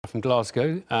from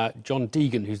Glasgow, John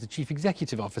Deighan, who's the Chief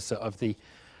Executive Officer of the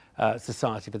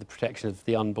Society for the Protection of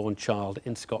the Unborn Child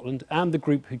in Scotland, and the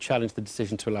group who challenged the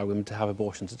decision to allow women to have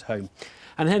abortions at home.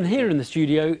 And then here in the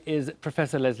studio is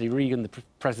Professor Leslie Regan, the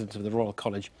President of the Royal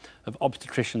College of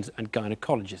Obstetricians and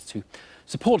Gynecologists, who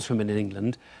supports women in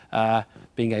England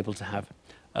being able to have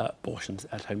abortions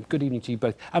at home. Good evening to you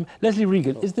both. Leslie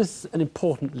Regan, is this an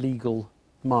important legal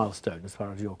milestone as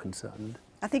far as you're concerned?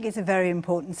 I think it's a very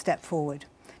important step forward,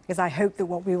 because I hope that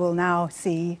what we will now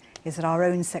see is that our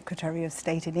own Secretary of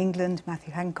State in England,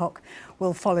 Matthew Hancock,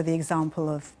 will follow the example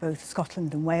of both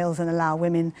Scotland and Wales and allow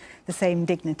women the same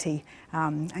dignity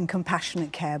and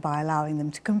compassionate care by allowing them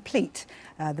to complete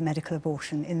the medical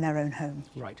abortion in their own home.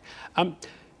 Right.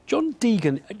 John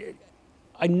Deighan,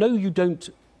 I know you don't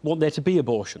want there to be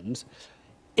abortions.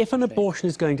 If an abortion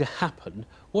is going to happen,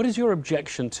 what is your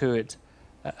objection to it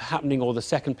happening, or the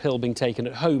second pill being taken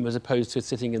at home as opposed to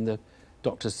sitting in the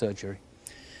doctor's surgery?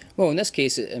 Well, in this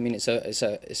case, I mean, it's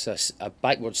a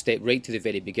backward step right to the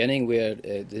very beginning, where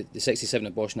the 67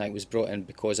 Abortion Act was brought in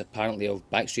because apparently of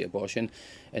backstreet abortion,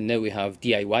 and now we have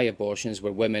DIY abortions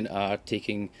where women are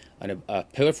taking a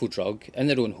powerful drug in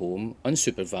their own home,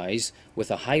 unsupervised,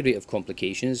 with a high rate of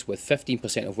complications, with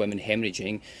 15% of women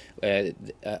hemorrhaging.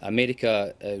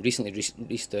 America recently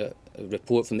released a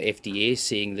report from the FDA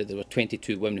saying that there were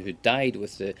 22 women who died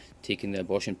with taking the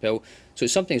abortion pill. So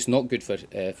it's something that's not good for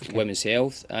women's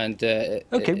health. And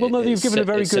okay, well, no, you've given a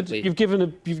very good.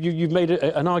 You've made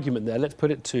an argument there. Let's put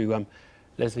it to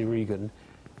Leslie Regan.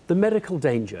 The medical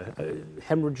danger,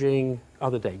 hemorrhaging,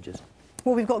 other dangers.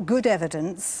 Well, we've got good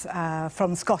evidence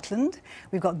from Scotland.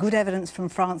 We've got good evidence from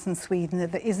France and Sweden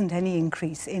that there isn't any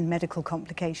increase in medical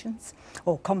complications,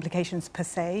 or complications per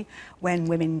se, when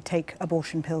women take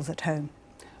abortion pills at home.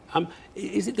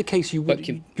 Is it the case you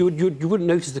wouldn't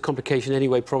notice the complication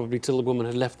anyway, probably till the woman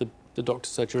had left the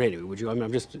doctor's surgery anyway, would you? I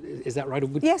mean, is that right?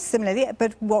 Yes, similarly,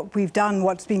 but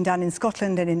what's been done in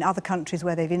Scotland and in other countries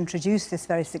where they've introduced this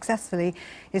very successfully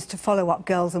is to follow up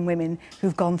girls and women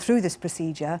who've gone through this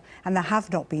procedure, and there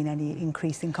have not been any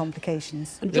increase in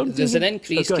complications. There's an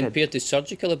increase compared to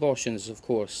surgical abortions, of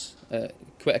course.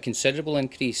 Quite a considerable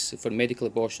increase for medical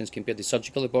abortions compared to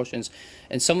surgical abortions.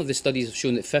 And some of the studies have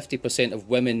shown that 50% of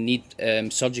women need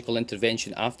surgical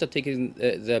intervention after taking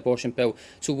the abortion pill.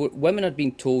 So women are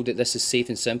being told that this is safe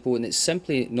and simple, and it's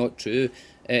simply not true.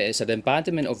 It's an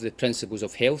embodiment of the principles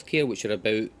of healthcare, which are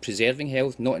about preserving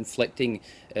health, not inflicting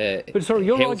But sorry,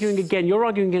 you're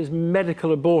arguing against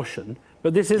medical abortion,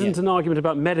 but this isn't an argument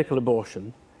about medical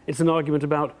abortion. It's an argument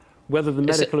about whether the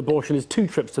medical abortion is 2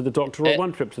 trips to the doctor or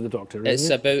 1 trip to the doctor. It's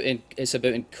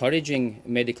about encouraging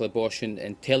medical abortion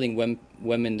and telling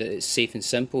women that it's safe and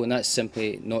simple, and that's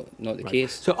simply not the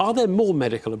case. So are there more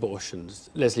medical abortions,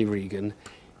 Leslie Regan,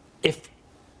 if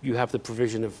you have the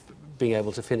provision of being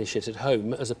able to finish it at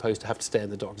home as opposed to have to stay in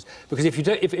the doctor's? Because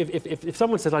if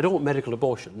someone says, I don't want medical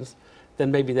abortions,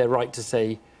 then maybe they're right to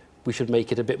say we should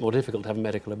make it a bit more difficult to have a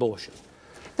medical abortion.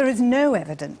 There is no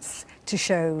evidence to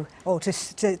show or to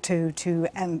support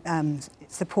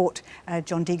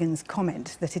John Deighan's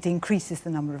comment that it increases the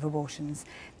number of abortions.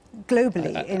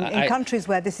 Globally, in countries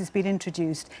where this has been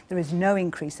introduced, there is no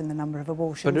increase in the number of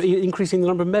abortions. But increasing the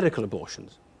number of medical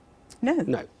abortions? No.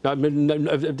 No.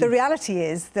 The reality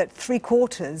is that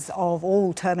 3/4 of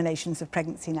all terminations of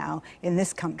pregnancy now in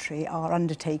this country are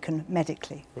undertaken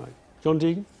medically. Right. John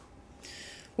Deighan?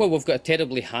 Well, we've got a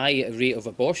terribly high rate of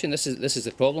abortion. This is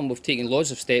the problem. We've taken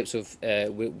lots of steps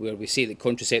where we say that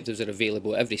contraceptives are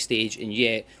available at every stage, and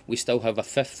yet we still have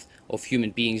 1/5 of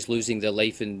human beings losing their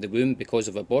life in the womb because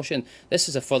of abortion. This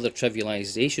is a further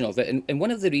trivialisation of it. And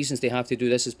one of the reasons they have to do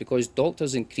this is because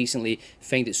doctors increasingly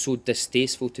find it so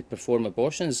distasteful to perform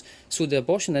abortions. So the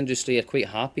abortion industry are quite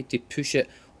happy to push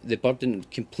the burden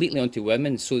completely onto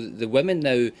women. So the woman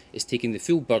now is taking the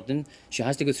full burden. She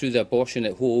has to go through the abortion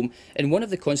at home. And one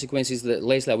of the consequences that,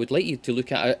 Leslie, I would like you to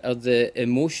look at are the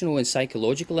emotional and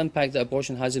psychological impact that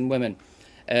abortion has on women.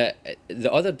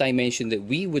 The other dimension that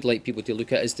we would like people to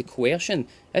look at is the coercion.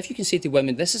 If you can say to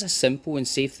women, this is a simple and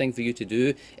safe thing for you to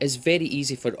do, it's very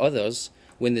easy for others,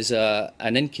 when there's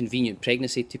an inconvenient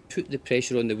pregnancy, to put the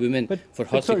pressure on the woman for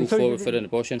her to go forward for an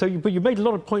abortion. But you made a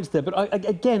lot of points there, but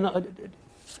again,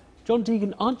 John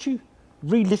Deighan, aren't you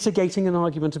relitigating an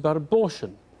argument about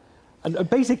abortion? And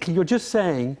basically, you're just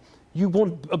saying you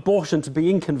want abortion to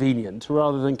be inconvenient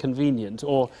rather than convenient,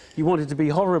 or you want it to be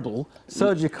horrible,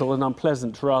 surgical and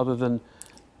unpleasant rather than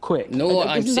quick. No,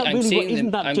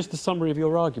 isn't that just the summary of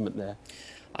your argument there?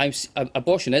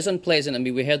 Abortion is unpleasant. I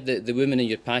mean, we heard the woman in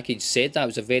your package said that it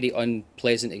was a very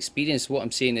unpleasant experience. What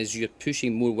I'm saying is you're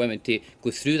pushing more women to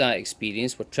go through that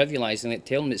experience. We're trivialising it,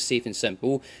 telling them it's safe and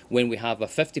simple. When we have a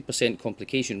 50%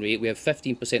 complication rate, we have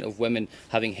 15% of women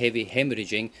having heavy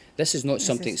hemorrhaging. This is not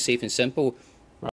something safe and simple.